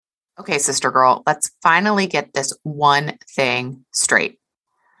Okay, sister girl, let's finally get this one thing straight.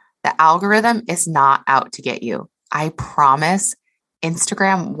 The algorithm is not out to get you. I promise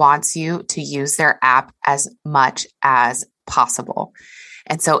Instagram wants you to use their app as much as possible.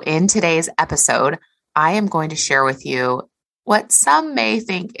 And so in today's episode, I am going to share with you what some may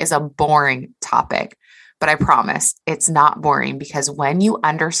think is a boring topic, but I promise it's not boring because when you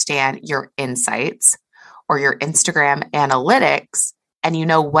understand your insights or your Instagram analytics and you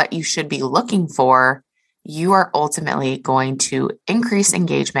know what you should be looking for, you are ultimately going to increase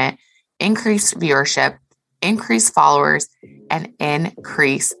engagement, increase viewership, increase followers, and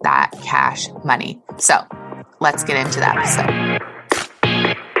increase that cash money. So let's get into that episode.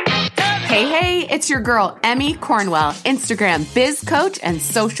 Hey, it's your girl, Emmy Cornwell, Instagram biz coach and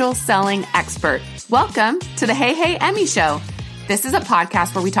social selling expert. Welcome to the Hey Emmy Show. This is a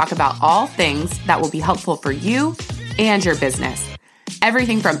podcast where we talk about all things that will be helpful for you and your business.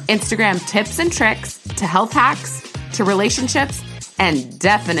 Everything from Instagram tips and tricks to health hacks to relationships and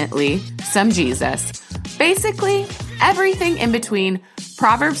definitely some Jesus. Basically, everything in between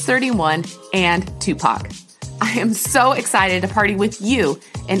Proverbs 31 and Tupac. I am so excited to party with you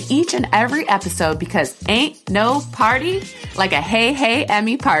in each and every episode because ain't no party like a Hey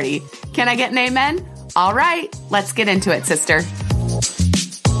Emmy party. Can I get an amen? All right, let's get into it, sister.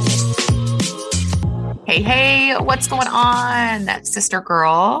 Hey, what's going on, sister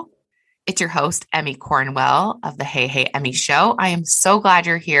girl? It's your host, Emmy Cornwell of the Hey Emmy Show. I am so glad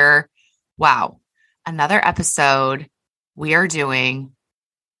you're here. Wow, another episode we are doing.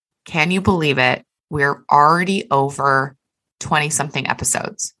 Can you believe it? We're already over 20-something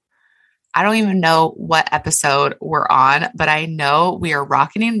episodes. I don't even know what episode we're on, but I know we are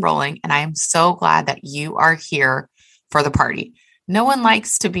rocking and rolling, and I am so glad that you are here for the party. No one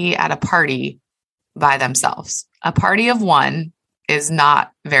likes to be at a party by themselves. A party of one is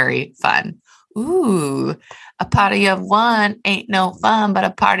not very fun. Ooh, a party of one ain't no fun, but a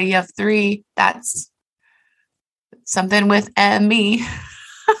party of three, that's something with me.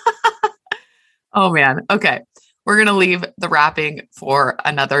 Oh man. Okay. We're going to leave the wrapping for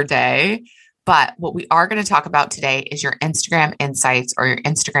another day. But what we are going to talk about today is your Instagram insights or your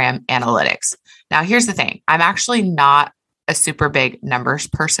Instagram analytics. Now, here's the thing. I'm actually not a super big numbers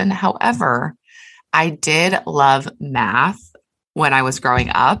person. However, I did love math when I was growing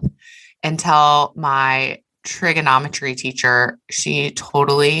up until my trigonometry teacher, she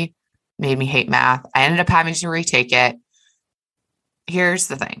totally made me hate math. I ended up having to retake it. Here's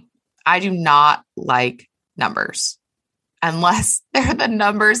the thing. I do not like numbers unless they're the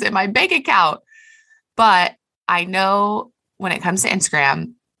numbers in my bank account. But I know when it comes to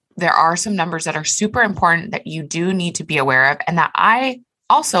Instagram, there are some numbers that are super important that you do need to be aware of and that I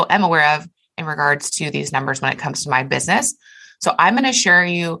also am aware of in regards to these numbers when it comes to my business. So I'm going to share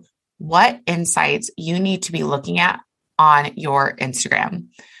you what insights you need to be looking at on your Instagram.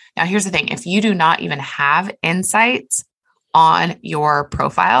 Now, here's the thing. If you do not even have insights on your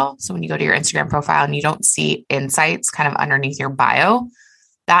profile, so when you go to your Instagram profile and you don't see insights kind of underneath your bio,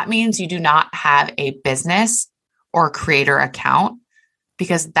 that means you do not have a business or creator account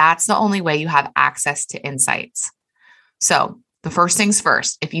because that's the only way you have access to insights. So the first things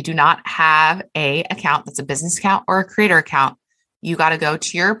first, if you do not have a account that's a business account or a creator account, you got to go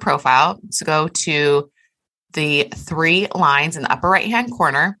to your profile. So go to the three lines in the upper right-hand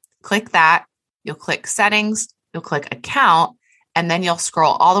corner, click that, you'll click settings, you'll click account, and then you'll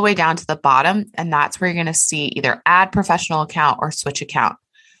scroll all the way down to the bottom. And that's where you're going to see either add professional account or switch account.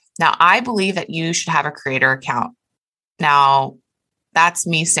 Now, I believe that you should have a creator account. Now, that's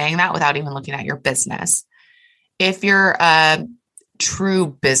me saying that without even looking at your business. If you're a true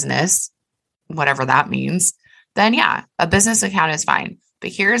business, whatever that means, then yeah, a business account is fine.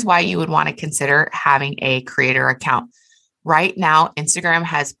 But here's why you would want to consider having a creator account. Right now, Instagram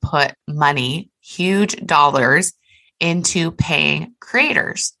has put money, huge dollars, into paying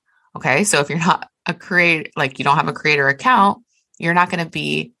creators. Okay. So if you're not a creator, like you don't have a creator account, you're not going to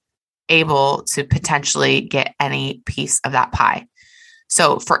be able to potentially get any piece of that pie.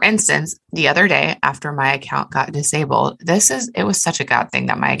 So for instance, the other day after my account got disabled, it was such a God thing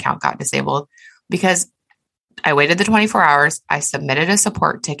that my account got disabled because I waited the 24 hours, I submitted a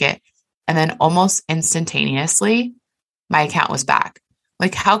support ticket, and then almost instantaneously, my account was back.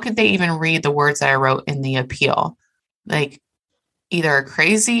 Like, how could they even read the words that I wrote in the appeal? Like, either a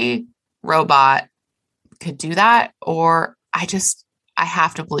crazy robot could do that, or I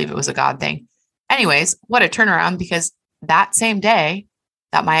have to believe it was a God thing. Anyways, what a turnaround, because that same day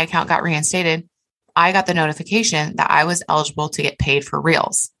that my account got reinstated, I got the notification that I was eligible to get paid for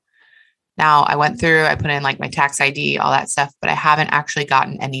Reels. Now I went through, I put in like my tax ID, all that stuff, but I haven't actually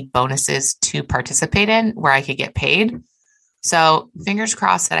gotten any bonuses to participate in where I could get paid. So fingers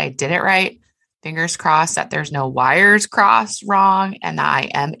crossed that I did it right. Fingers crossed that there's no wires crossed wrong and that I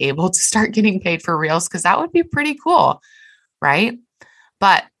am able to start getting paid for Reels because that would be pretty cool, right?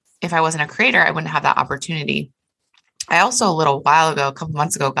 But if I wasn't a creator, I wouldn't have that opportunity. I also a little while ago, a couple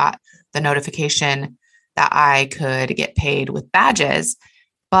months ago, got the notification that I could get paid with badges,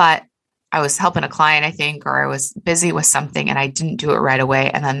 but I was helping a client, I think, or I was busy with something and I didn't do it right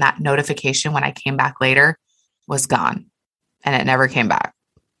away. And then that notification, when I came back later, was gone and it never came back.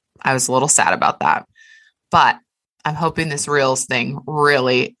 I was a little sad about that, but I'm hoping this Reels thing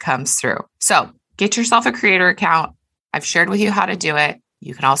really comes through. So get yourself a creator account. I've shared with you how to do it.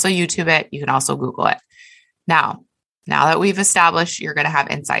 You can also YouTube it. You can also Google it. Now that we've established you're going to have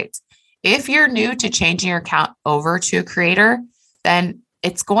insights, if you're new to changing your account over to a creator, then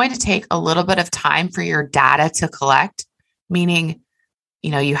it's going to take a little bit of time for your data to collect, meaning,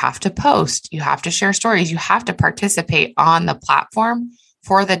 you have to post, you have to share stories, you have to participate on the platform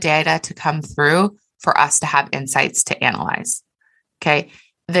for the data to come through for us to have insights to analyze. Okay.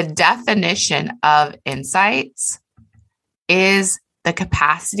 The definition of insights is the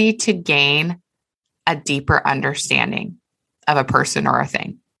capacity to gain a deeper understanding of a person or a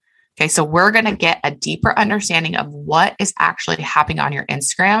thing. Okay, so we're going to get a deeper understanding of what is actually happening on your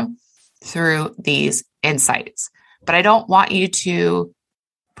Instagram through these insights. But I don't want you to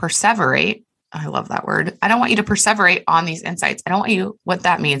perseverate. I love that word. I don't want you to perseverate on these insights. I don't want you, what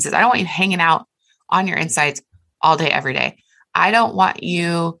that means is I don't want you hanging out on your insights all day, every day. I don't want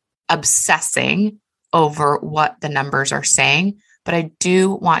you obsessing over what the numbers are saying, but I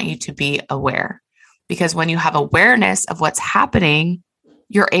do want you to be aware, because when you have awareness of what's happening,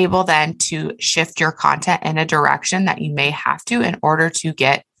 you're able then to shift your content in a direction that you may have to in order to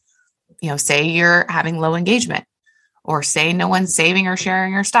get, say you're having low engagement or say no one's saving or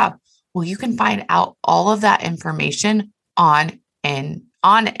sharing your stuff. Well, you can find out all of that information on and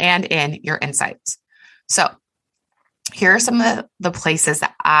in your insights. So here are some of the places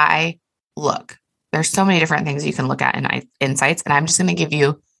that I look. There's so many different things you can look at in insights, and I'm just going to give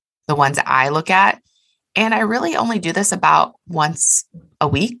you the ones that I look at. And I really only do this about once a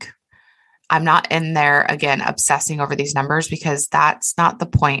week. I'm not in there, again, obsessing over these numbers because that's not the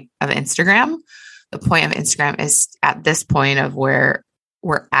point of Instagram. The point of Instagram is at this point of where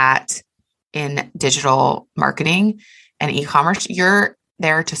we're at in digital marketing and e-commerce, you're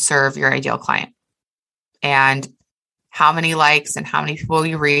there to serve your ideal client. And how many likes and how many people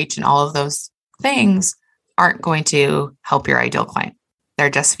you reach and all of those things aren't going to help your ideal client. They're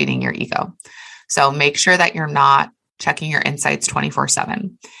just feeding your ego. So make sure that you're not checking your insights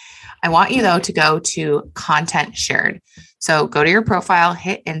 24/7. I want you, though, to go to content shared. So go to your profile,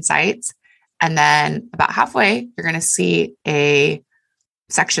 hit insights, and then about halfway, you're going to see a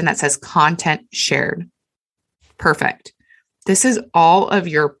section that says content shared. Perfect. This is all of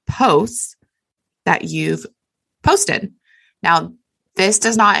your posts that you've posted. Now, this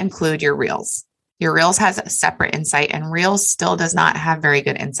does not include your Reels. Your Reels has a separate insight, and Reels still does not have very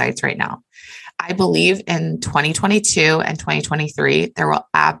good insights right now. I believe in 2022 and 2023, there will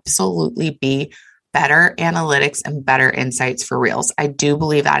absolutely be better analytics and better insights for Reels. I do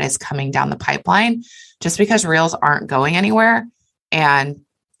believe that is coming down the pipeline just because Reels aren't going anywhere and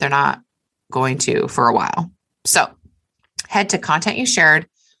they're not going to for a while. So head to content you shared.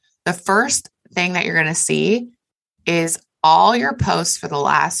 The first thing that you're going to see is all your posts for the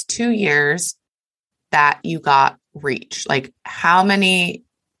last 2 years that you got reach. Like how many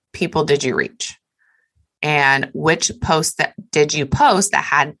people did you reach? And which post that did you post that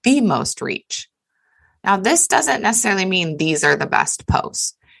had the most reach? Now, this doesn't necessarily mean these are the best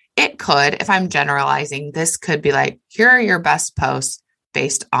posts. It could, if I'm generalizing, this could be like, here are your best posts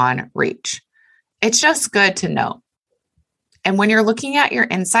based on reach. It's just good to know. And when you're looking at your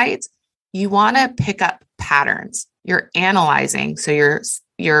insights, you want to pick up patterns. You're analyzing. So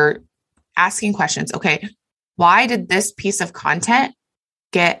you're asking questions. Okay, why did this piece of content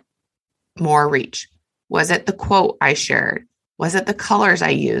get more reach? Was it the quote I shared? Was it the colors I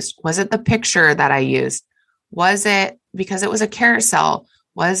used? Was it the picture that I used? Was it because it was a carousel?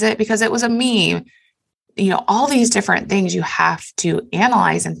 Was it because it was a meme? All these different things you have to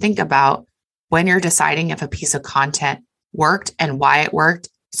analyze and think about when you're deciding if a piece of content worked and why it worked,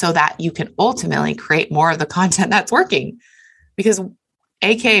 so that you can ultimately create more of the content that's working. Because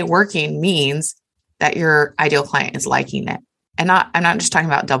AKA working means that your ideal client is liking it. And I'm not just talking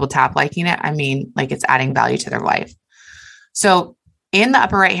about double tap liking it. I mean, like it's adding value to their life. So in the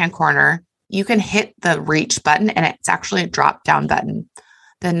upper right-hand corner, you can hit the reach button and it's actually a drop down button.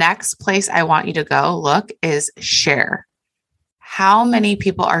 The next place I want you to go look is share. How many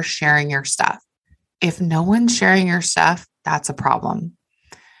people are sharing your stuff? If no one's sharing your stuff, that's a problem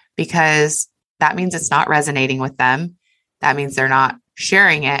because that means it's not resonating with them. That means they're not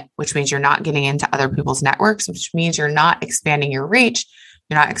sharing it, which means you're not getting into other people's networks, which means you're not expanding your reach.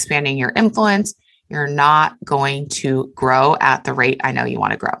 You're not expanding your influence. You're not going to grow at the rate I know you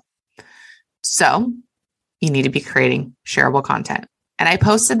want to grow. So you need to be creating shareable content. And I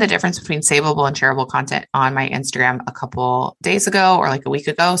posted the difference between savable and shareable content on my Instagram a couple days ago or like a week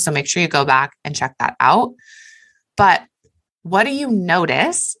ago. So make sure you go back and check that out. But what do you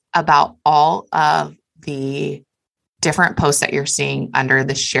notice about all of the different posts that you're seeing under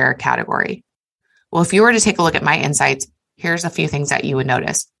the share category? Well, if you were to take a look at my insights, here's a few things that you would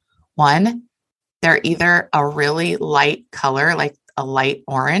notice. One, they're either a really light color, like a light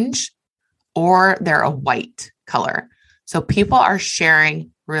orange, or they're a white color. So people are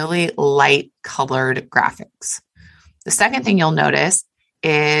sharing really light colored graphics. The second thing you'll notice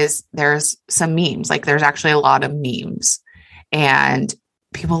is there's some memes. Like there's actually a lot of memes and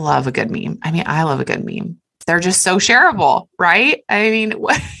people love a good meme. I mean, I love a good meme. They're just so shareable, right? I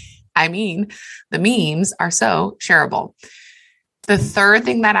mean, the memes are so shareable. The third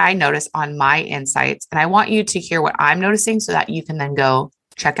thing that I notice on my insights, and I want you to hear what I'm noticing so that you can then go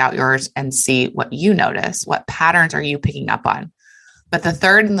check out yours and see what you notice. What patterns are you picking up on? But the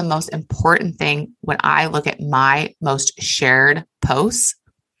third and the most important thing when I look at my most shared posts,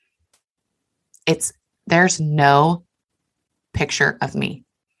 there's no picture of me.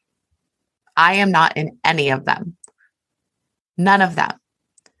 I am not in any of them. None of them.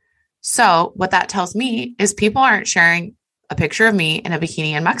 So what that tells me is people aren't sharing a picture of me in a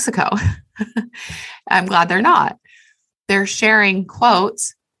bikini in Mexico. I'm glad they're not. They're sharing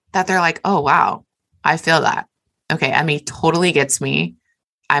quotes that they're like, oh, wow, I feel that. Okay, Emmy totally gets me.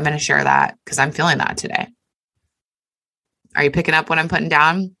 I'm going to share that because I'm feeling that today. Are you picking up what I'm putting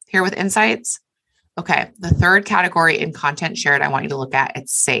down here with insights? Okay, the third category in content shared I want you to look at,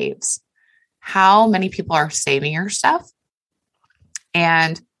 it's saves. How many people are saving your stuff?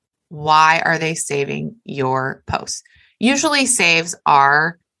 And why are they saving your posts? Usually saves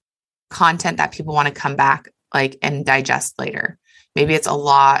are content that people want to come back like and digest later. Maybe it's a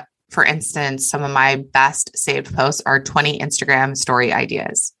lot. For instance, some of my best saved posts are 20 Instagram story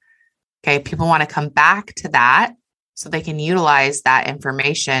ideas. Okay. People want to come back to that so they can utilize that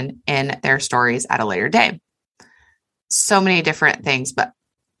information in their stories at a later day. So many different things, but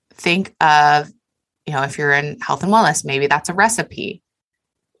think of, if you're in health and wellness, maybe that's a recipe,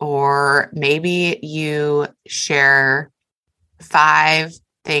 or maybe you share 5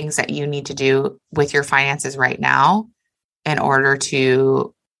 things that you need to do with your finances right now in order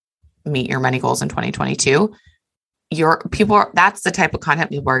to meet your money goals in 2022. That's the type of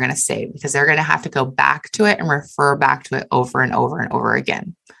content people are going to save because they're going to have to go back to it and refer back to it over and over and over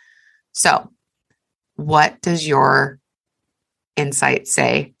again. So what does your insight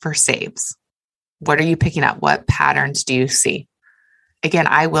say for saves? What are you picking up? What patterns do you see? Again,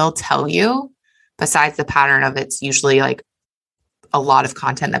 I will tell you, besides the pattern of it's usually like a lot of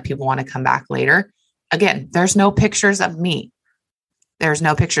content that people want to come back later. Again, there's no pictures of me. There's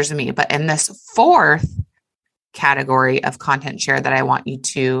no pictures of me. But in this fourth category of content share that I want you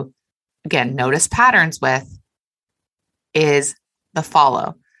to, again, notice patterns with is the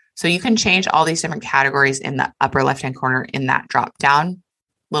follow. So you can change all these different categories in the upper left-hand corner in that drop-down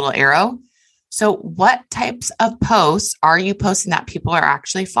little arrow. So what types of posts are you posting that people are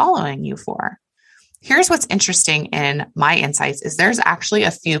actually following you for? Here's what's interesting in my insights is there's actually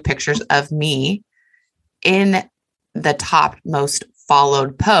a few pictures of me in the top most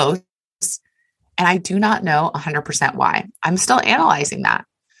followed posts, and I do not know 100% why. I'm still analyzing that.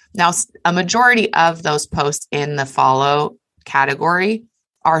 Now, a majority of those posts in the follow category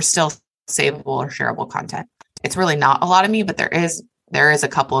are still savable or shareable content. It's really not a lot of me, but there is a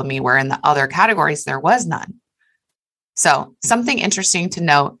couple of me where in the other categories, there was none. So something interesting to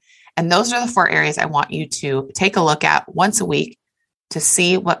note. And those are the 4 areas I want you to take a look at once a week to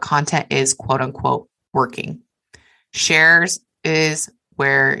see what content is quote unquote working. Shares is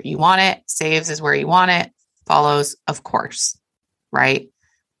where you want it. Saves is where you want it. Follows, of course, right?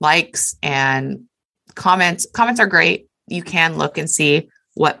 Likes and comments. Comments are great. You can look and see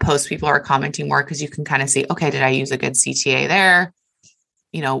what posts people are commenting more because you can kind of see, okay, did I use a good CTA there?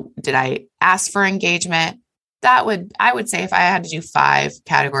 Did I ask for engagement? I would say if I had to do 5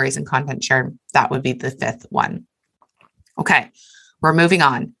 categories in content shared, that would be the 5th one. Okay, we're moving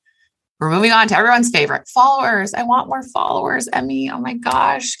on. We're moving on to everyone's favorite, followers. I want more followers, Emmy. Oh my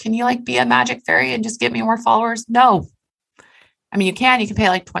gosh. Can you be a magic fairy and just give me more followers? No, I mean, you can pay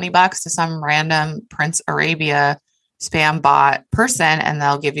like $20 to some random Prince Arabia spam bot person and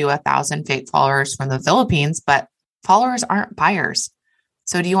they'll give you 1,000 fake followers from the Philippines, but followers aren't buyers.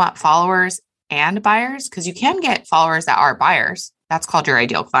 So do you want followers and buyers? Because you can get followers that are buyers. That's called your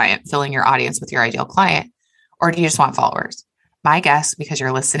ideal client, filling your audience with your ideal client. Or do you just want followers? My guess, because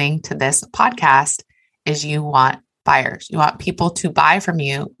you're listening to this podcast, is you want buyers. You want people to buy from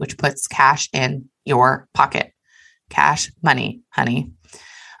you, which puts cash in your pocket. Cash money, honey.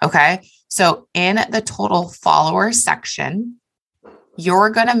 Okay. So in the total followers section, you're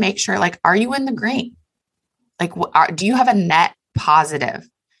going to make sure, like, are you in the green? Like, do you have a net positive?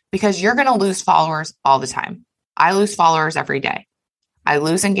 Because you're going to lose followers all the time. I lose followers every day. I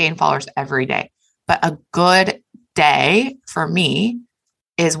lose and gain followers every day. But a good day for me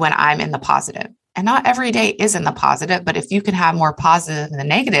is when I'm in the positive. And not every day is in the positive, but if you can have more positive than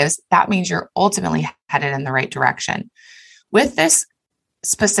negatives, that means you're ultimately headed in the right direction. With this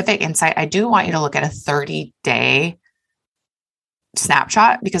specific insight, I do want you to look at a 30-day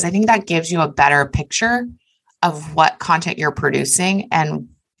snapshot because I think that gives you a better picture of what content you're producing and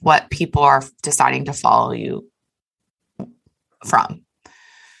what people are deciding to follow you from.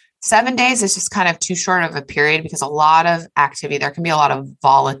 7 days is just kind of too short of a period because a lot of activity, there can be a lot of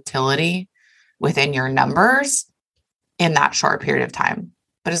volatility within your numbers in that short period of time.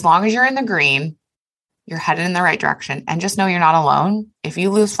 But as long as you're in the green, you're headed in the right direction. And just know you're not alone. If you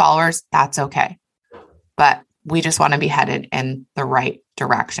lose followers, that's okay. But we just want to be headed in the right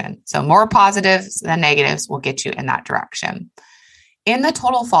direction. So more positives than negatives will get you in that direction. In the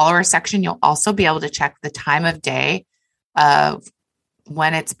total followers section, you'll also be able to check the time of day of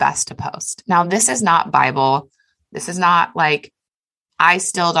when it's best to post. Now, this is not Bible. This is not like, I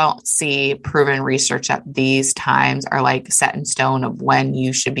still don't see proven research that these times are like set in stone of when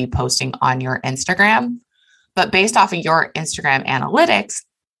you should be posting on your Instagram. But based off of your Instagram analytics,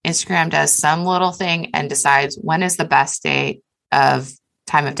 Instagram does some little thing and decides when is the best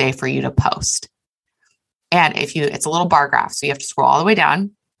time of day for you to post. And it's a little bar graph. So you have to scroll all the way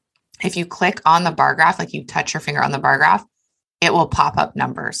down. If you click on the bar graph, like you touch your finger on the bar graph, it will pop up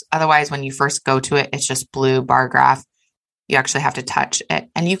numbers. Otherwise, when you first go to it, it's just blue bar graph. You actually have to touch it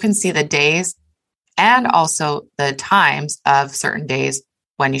and you can see the days and also the times of certain days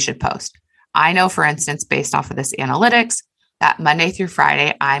when you should post. I know, for instance, based off of this analytics, that Monday through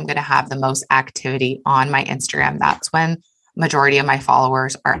Friday, I'm going to have the most activity on my Instagram. That's when majority of my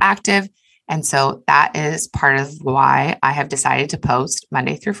followers are active. And so that is part of why I have decided to post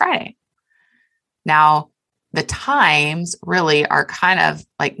Monday through Friday. Now, the times really are kind of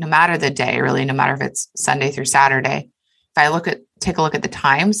like, no matter the day, really, no matter if it's Sunday through Saturday, if I take a look at the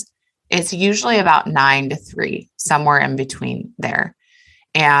times, it's usually about 9 to 3, somewhere in between there.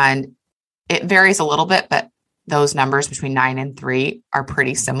 And it varies a little bit, but those numbers between 9 and 3 are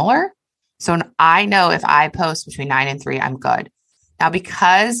pretty similar. So I know if I post between 9 and 3, I'm good. Now,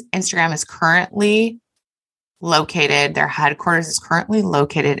 because Instagram is currently located, their headquarters is currently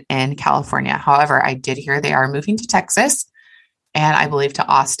located in California. However, I did hear they are moving to Texas and I believe to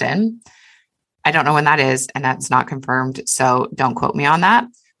Austin. I don't know when that is, and that's not confirmed, so don't quote me on that.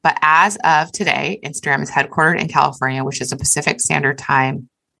 But as of today, Instagram is headquartered in California, which is a Pacific Standard Time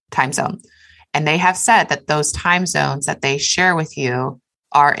zone. And they have said that those time zones that they share with you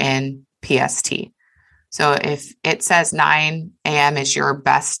are in PST. So if it says 9 a.m. is your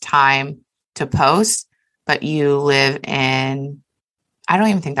best time to post, but you live in, I don't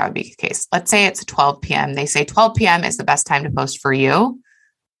even think that would be the case. Let's say it's 12 p.m. They say 12 p.m. is the best time to post for you.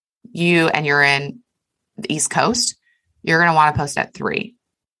 And you're in the East Coast, you're going to want to post at 3.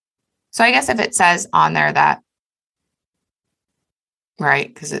 So I guess if it says on there that, right,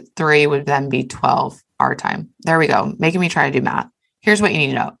 because 3 would then be 12 our time. There we go. Making me try to do math. Here's what you need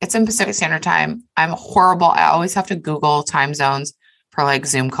to know. It's in Pacific Standard Time. I'm horrible. I always have to Google time zones for like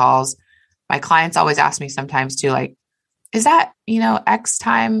Zoom calls. My clients always ask me sometimes too, like, is that, X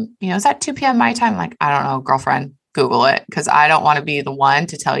time, is that 2 p.m. my time? Like, I don't know, girlfriend. Google it because I don't want to be the one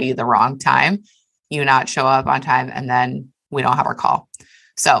to tell you the wrong time, you not show up on time, and then we don't have our call.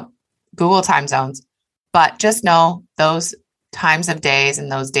 So Google time zones, but just know those times of days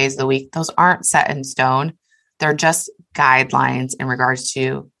and those days of the week, those aren't set in stone. They're just guidelines in regards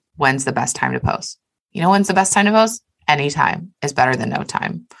to when's the best time to post. When's the best time to post? Anytime is better than no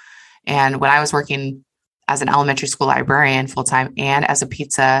time. And when I was working as an elementary school librarian full-time and as a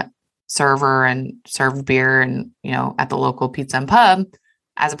pizza server and served beer and, at the local pizza and pub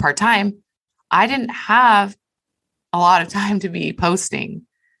as a part-time, I didn't have a lot of time to be posting.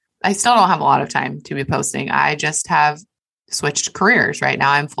 I still don't have a lot of time to be posting. I just have switched careers. Right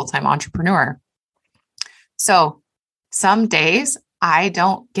now I'm a full-time entrepreneur. So Some days I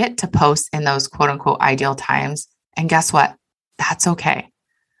don't get to post in those quote unquote ideal times. And guess what? That's okay.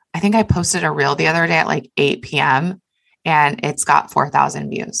 I think I posted a reel the other day at like 8 p.m. and it's got 4,000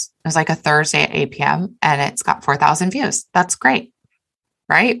 views. It was like a Thursday at 8 p.m. and it's got 4,000 views. That's great,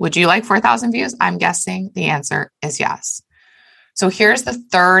 right? Would you like 4,000 views? I'm guessing the answer is yes. So here's the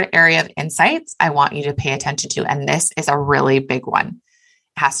third area of insights I want you to pay attention to. And this is a really big one.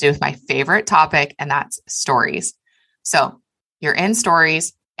 It has to do with my favorite topic, and that's stories. So you're in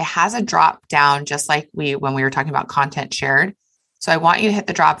stories. It has a drop down, just like when we were talking about content shared. So I want you to hit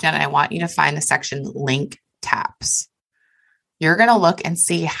the drop down and I want you to find the section link taps. You're going to look and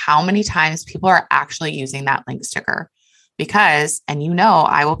see how many times people are actually using that link sticker because, and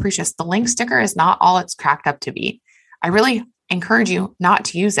I will preach this, the link sticker is not all it's cracked up to be. I really encourage you not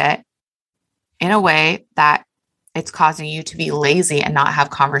to use it in a way that it's causing you to be lazy and not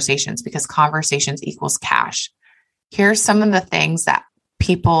have conversations, because conversations equals cash. Here's some of the things that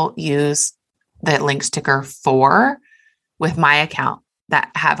people use the link sticker for with my account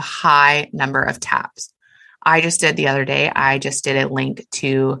that have high number of taps. I just did the other day, I just did a link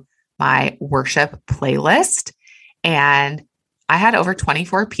to my worship playlist, and I had over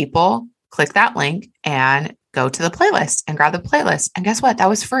 24 people click that link and go to the playlist and grab the playlist. And guess what? That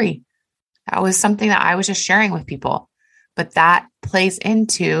was free. That was something that I was just sharing with people. But that plays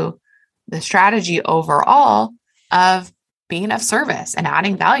into the strategy overall of being of service and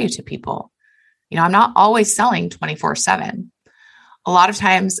adding value to people. I'm not always selling 24/7. A lot of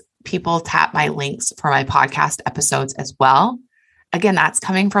times people tap my links for my podcast episodes as well. Again, that's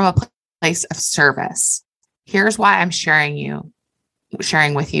coming from a place of service. Here's why I'm sharing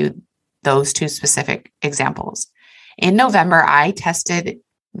with you those two specific examples. In November, I tested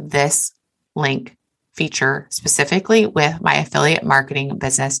this link feature specifically with my affiliate marketing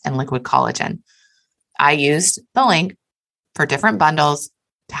business and Liquid Collagen. I used the link for different bundles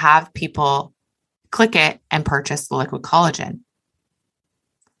to have people click it and purchase the Liquid Collagen.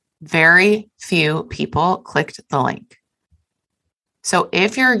 Very few people clicked the link. So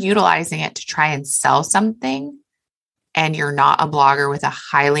if you're utilizing it to try and sell something and you're not a blogger with a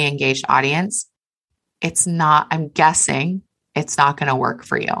highly engaged audience, I'm guessing it's not going to work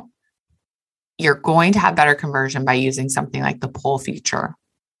for you. You're going to have better conversion by using something like the poll feature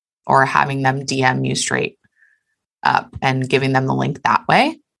or having them DM you straight up and giving them the link that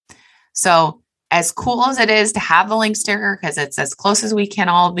way. So as cool as it is to have the link sticker, because it's as close as we can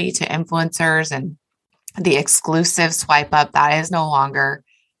all be to influencers, and the exclusive swipe up, that is no longer,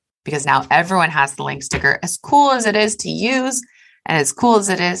 because now everyone has the link sticker. As cool as it is to use and as cool as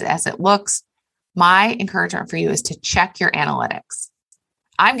it is as it looks, my encouragement for you is to check your analytics.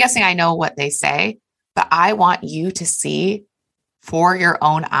 I'm guessing I know what they say, but I want you to see for your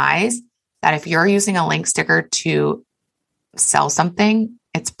own eyes that if you're using a link sticker to sell something,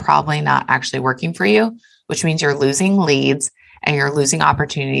 it's probably not actually working for you, which means you're losing leads and you're losing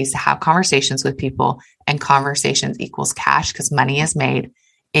opportunities to have conversations with people, and conversations equals cash because money is made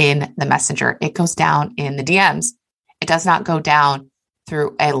in the messenger. It goes down in the DMs. It does not go down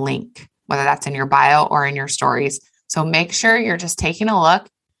through a link, whether that's in your bio or in your stories. So make sure you're just taking a look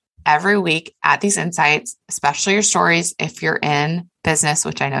every week at these insights, especially your stories if you're in business,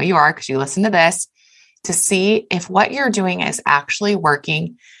 which I know you are because you listen to this, to see if what you're doing is actually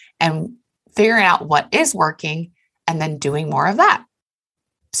working and figuring out what is working and then doing more of that.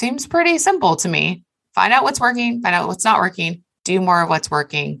 Seems pretty simple to me. Find out what's working, find out what's not working, do more of what's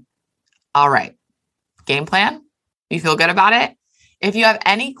working. All right. Game plan? You feel good about it? If you have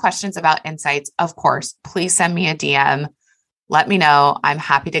any questions about insights, of course, please send me a DM. Let me know. I'm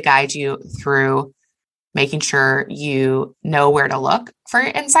happy to guide you through making sure you know where to look for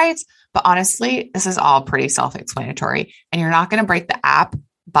your insights. But honestly, this is all pretty self-explanatory, and you're not going to break the app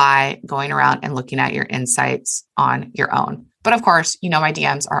by going around and looking at your insights on your own. But of course, my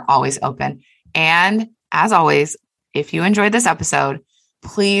DMs are always open. And as always, if you enjoyed this episode,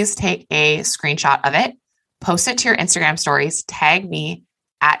 please take a screenshot of it, post it to your Instagram stories, tag me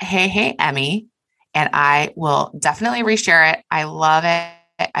at HeyHeyEmi, and I will definitely reshare it. I love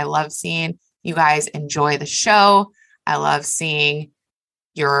it. I love seeing you guys enjoy the show. I love seeing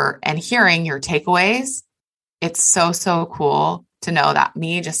and hearing your takeaways. It's so, so cool to know that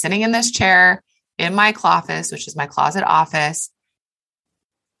me just sitting in this chair in my cloffice, which is my closet office,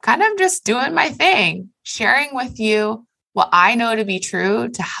 kind of just doing my thing, sharing with you what I know to be true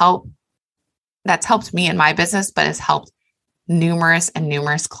that's helped me in my business, but has helped numerous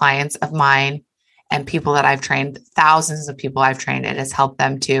clients of mine and people that I've trained, thousands of people I've trained. It has helped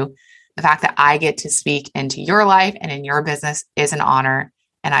them too. The fact that I get to speak into your life and in your business is an honor.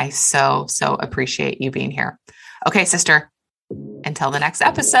 And I so, so appreciate you being here. Okay, sister, until the next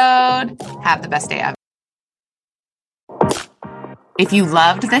episode, have the best day ever. If you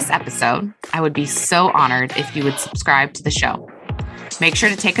loved this episode, I would be so honored if you would subscribe to the show. Make sure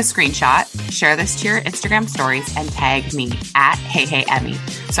to take a screenshot, share this to your Instagram stories, and tag me at HeyHeyEmmy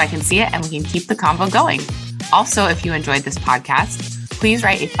so I can see it and we can keep the convo going. Also, if you enjoyed this podcast, please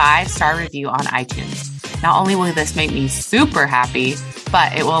write a 5-star review on iTunes. Not only will this make me super happy,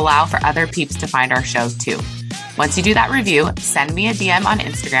 but it will allow for other peeps to find our show too. Once you do that review, send me a DM on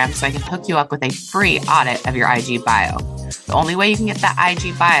Instagram so I can hook you up with a free audit of your IG bio. The only way you can get that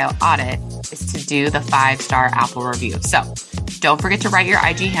IG bio audit is to do the 5-star Apple review. So don't forget to write your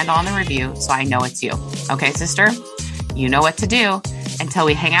IG handle on the review so I know it's you. Okay, sister? You know what to do. Until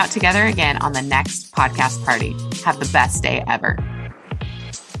we hang out together again on the next podcast party. Have the best day ever.